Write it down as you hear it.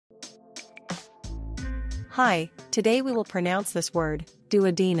Hi, today we will pronounce this word,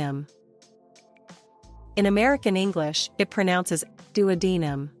 duodenum. In American English, it pronounces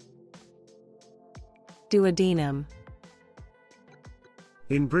duodenum. Duodenum.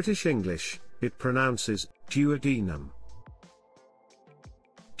 In British English, it pronounces duodenum.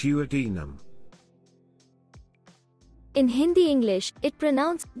 Duodenum. In Hindi English, it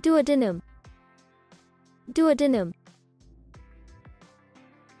pronounced duodenum. Duodenum.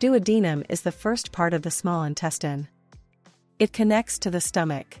 Duodenum is the first part of the small intestine. It connects to the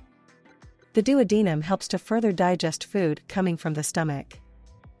stomach. The duodenum helps to further digest food coming from the stomach.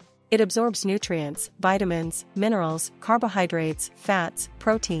 It absorbs nutrients, vitamins, minerals, carbohydrates, fats,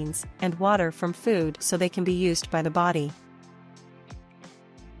 proteins, and water from food so they can be used by the body.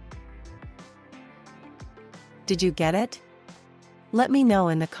 Did you get it? Let me know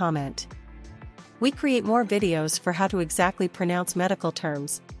in the comment. We create more videos for how to exactly pronounce medical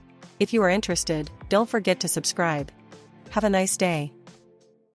terms. If you are interested, don't forget to subscribe. Have a nice day.